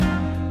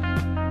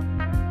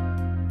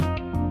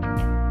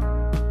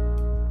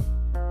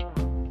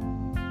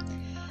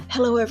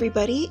Hello,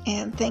 everybody,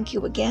 and thank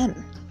you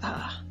again.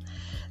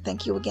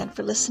 Thank you again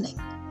for listening.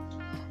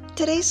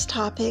 Today's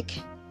topic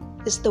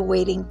is the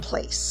waiting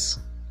place.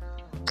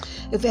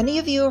 If any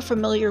of you are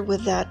familiar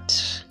with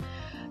that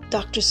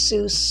Dr.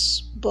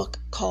 Seuss book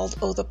called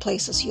Oh, the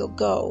Places You'll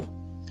Go,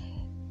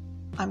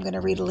 I'm going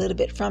to read a little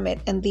bit from it,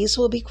 and these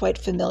will be quite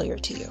familiar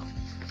to you.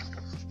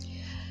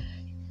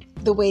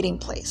 The waiting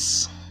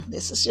place.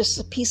 This is just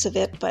a piece of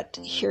it, but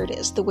here it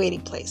is, the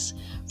waiting place.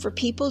 For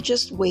people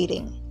just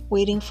waiting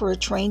for a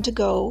train to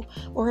go,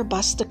 or a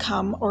bus to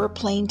come, or a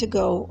plane to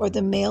go, or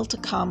the mail to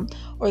come,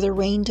 or the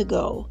rain to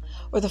go,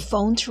 or the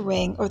phone to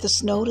ring, or the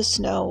snow to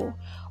snow,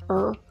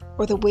 or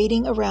the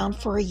waiting around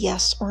for a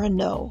yes or a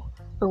no,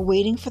 or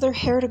waiting for their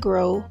hair to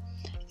grow.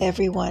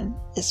 Everyone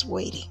is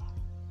waiting.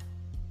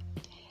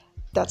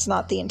 That's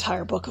not the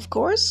entire book, of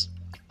course,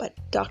 but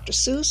Dr.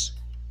 Seuss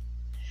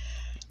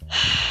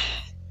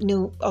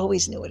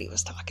always knew what he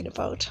was talking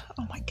about.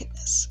 Oh my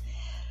goodness.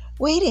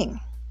 Waiting.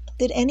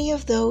 Did any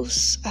of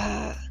those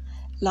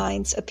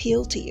lines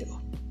appeal to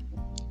you?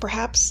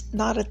 Perhaps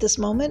not at this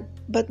moment,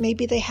 but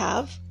maybe they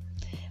have,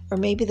 or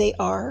maybe they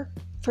are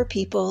for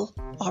people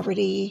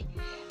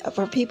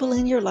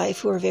in your life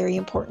who are very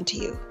important to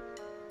you.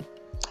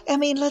 I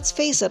mean, let's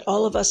face it,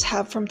 all of us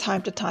have from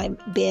time to time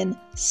been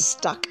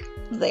stuck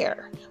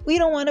there. We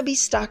don't want to be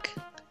stuck.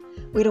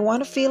 We don't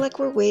want to feel like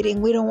we're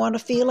waiting. We don't want to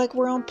feel like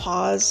we're on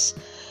pause.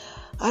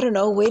 I don't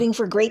know, waiting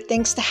for great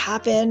things to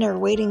happen or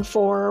waiting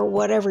for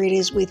whatever it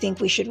is we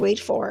think we should wait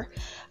for.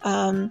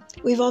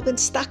 We've all been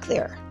stuck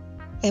there,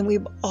 and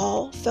we've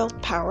all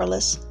felt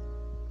powerless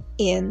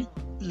in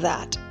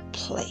that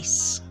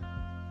place.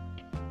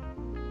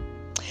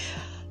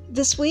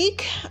 This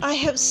week, I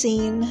have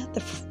seen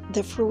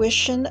the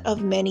fruition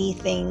of many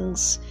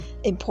things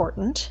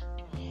important,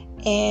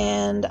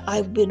 and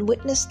I've been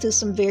witness to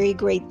some very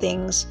great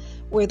things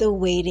where the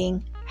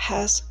waiting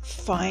has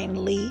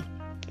finally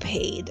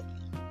paid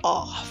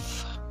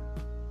off.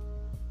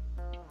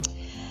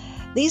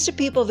 These are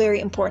people very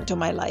important to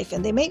my life,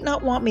 and they may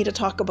not want me to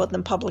talk about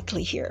them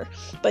publicly here,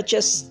 but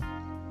just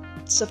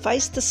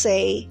suffice to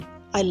say,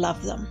 I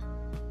love them.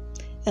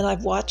 And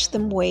I've watched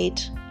them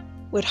wait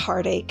with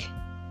heartache,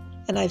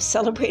 and I've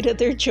celebrated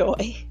their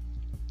joy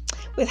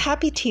with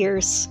happy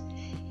tears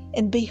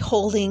and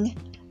beholding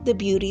the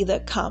beauty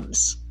that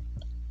comes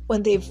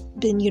when they've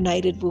been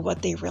united with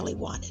what they really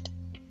wanted.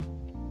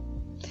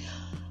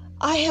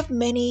 I have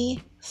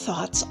many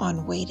thoughts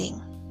on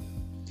waiting.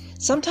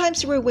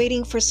 Sometimes we're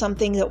waiting for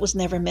something that was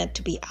never meant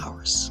to be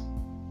ours.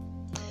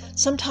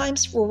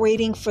 Sometimes we're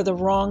waiting for the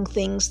wrong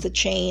things to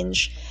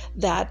change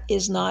that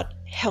is not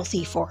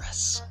healthy for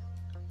us.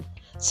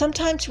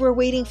 Sometimes we're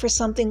waiting for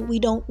something we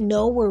don't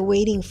know we're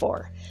waiting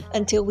for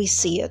until we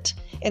see it.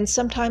 And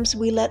sometimes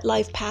we let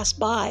life pass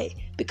by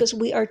because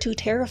we are too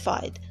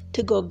terrified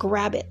to go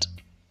grab it.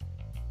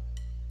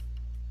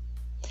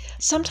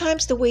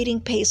 Sometimes the waiting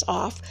pays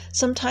off.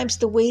 Sometimes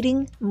the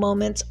waiting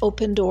moments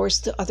open doors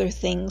to other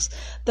things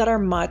that are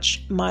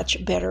much,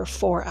 much better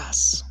for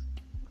us.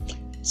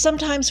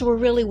 Sometimes we're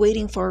really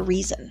waiting for a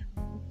reason.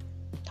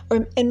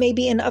 And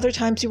maybe in other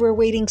times we're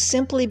waiting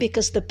simply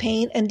because the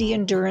pain and the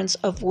endurance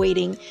of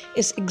waiting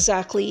is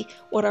exactly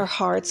what our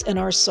hearts and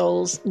our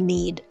souls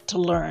need to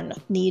learn,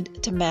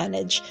 need to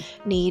manage,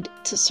 need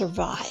to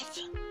survive.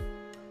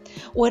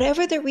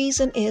 Whatever the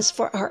reason is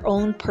for our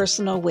own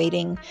personal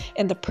waiting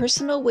and the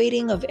personal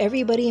waiting of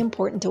everybody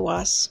important to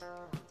us,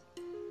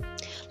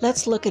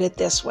 let's look at it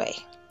this way.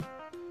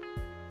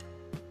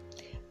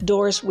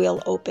 Doors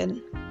will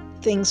open,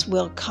 things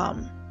will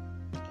come,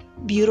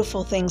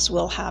 beautiful things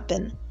will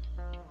happen,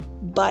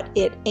 but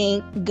it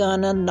ain't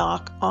gonna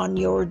knock on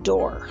your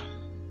door.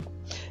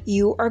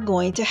 You are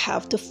going to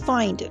have to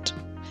find it.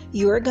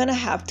 You are going to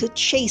have to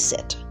chase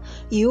it.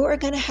 You are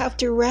going to have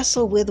to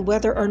wrestle with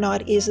whether or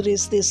not it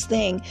is this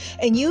thing.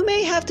 And you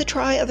may have to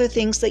try other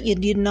things that you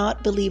did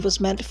not believe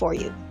was meant for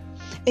you.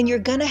 And you're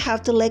going to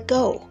have to let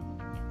go.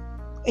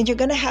 And you're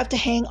going to have to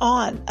hang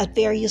on at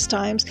various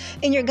times.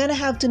 And you're going to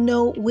have to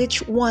know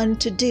which one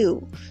to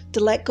do, to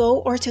let go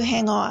or to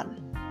hang on.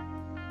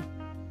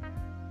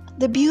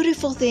 The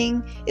beautiful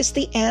thing is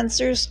the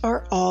answers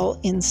are all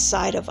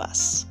inside of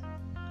us.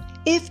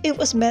 If it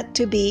was meant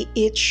to be,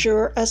 it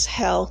sure as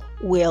hell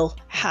will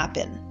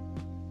happen.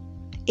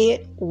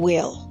 It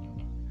will.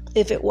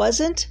 If it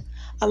wasn't,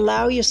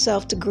 allow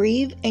yourself to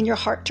grieve and your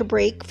heart to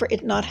break for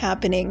it not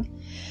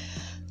happening.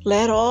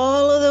 Let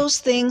all of those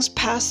things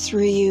pass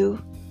through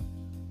you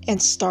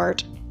and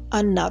start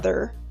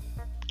another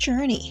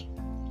journey.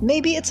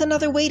 Maybe it's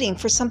another waiting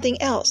for something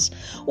else.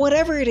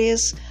 Whatever it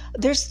is,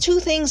 there's two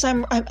things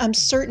I'm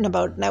certain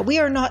about. Now, we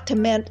are not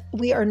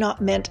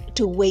meant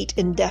to wait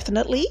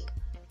indefinitely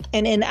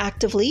and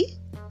inactively,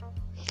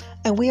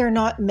 and we are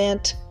not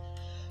meant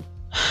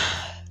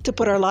to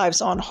put our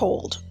lives on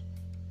hold.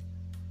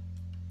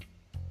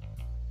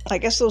 I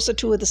guess those are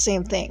two of the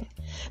same thing.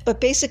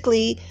 But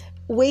basically,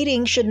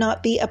 waiting should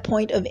not be a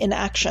point of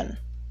inaction.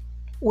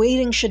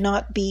 Waiting should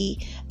not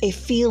be a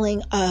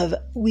feeling of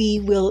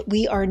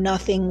we are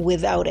nothing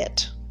without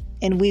it.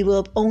 and we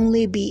will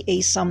only be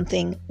a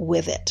something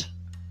with it.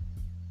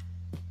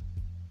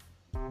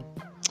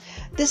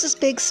 This is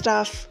big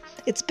stuff.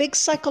 It's big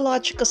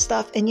psychological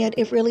stuff, and yet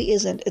it really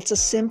isn't. It's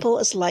as simple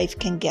as life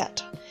can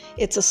get.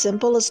 It's as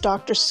simple as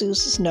Dr.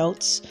 Seuss's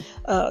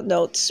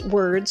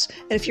words.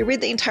 And if you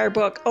read the entire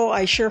book,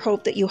 I sure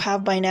hope that you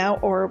have by now,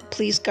 or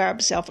please grab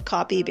yourself a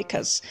copy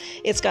because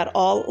it's got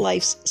all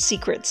life's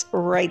secrets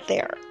right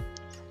there.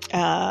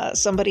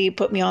 Somebody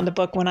put me on the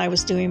book when I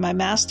was doing my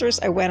master's.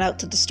 I went out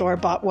to the store,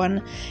 bought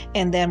one,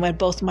 and then when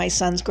both my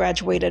sons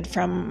graduated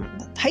from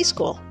high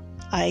school,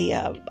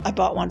 I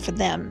bought one for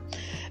them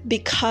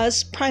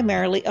because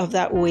primarily of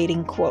that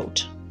waiting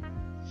quote.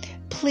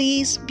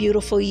 Please,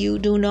 beautiful you,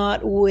 do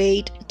not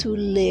wait to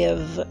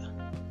live.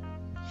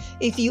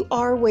 If you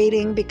are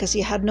waiting because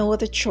you had no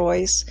other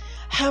choice,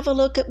 have a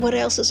look at what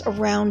else is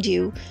around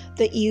you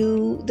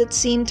that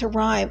seem to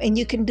rhyme, and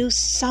you can do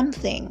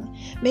something.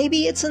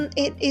 Maybe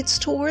it's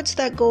towards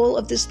that goal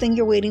of this thing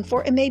you're waiting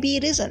for, and maybe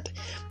it isn't.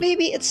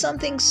 Maybe it's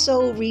something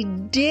so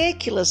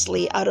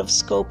ridiculously out of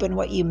scope in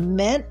what you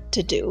meant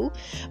to do,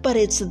 but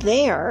it's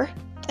there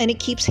and it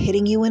keeps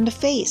hitting you in the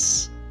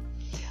face.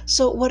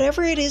 So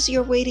whatever it is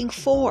you're waiting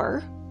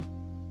for,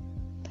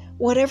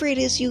 whatever it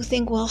is you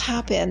think will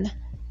happen,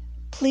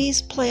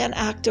 please play an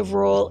active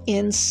role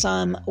in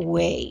some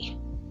way.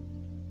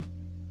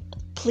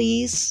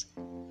 Please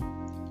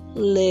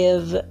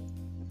live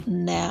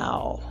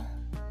now.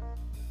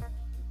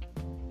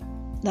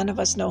 None of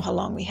us know how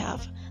long we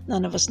have.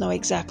 None of us know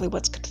exactly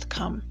what's going to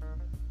come.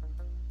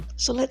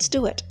 So let's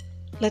do it.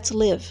 Let's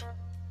live.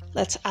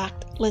 Let's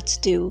act. Let's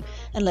do.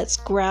 And let's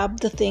grab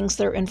the things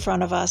that are in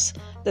front of us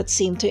that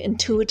seem to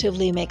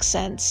intuitively make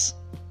sense,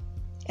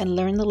 and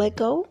learn to let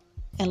go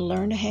and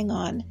learn to hang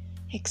on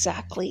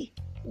exactly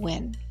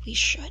when we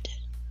should.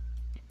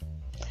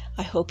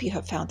 I hope you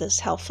have found this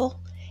helpful,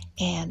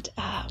 and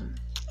I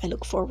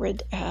look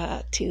forward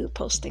to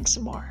posting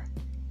some more.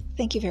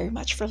 Thank you very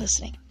much for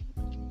listening.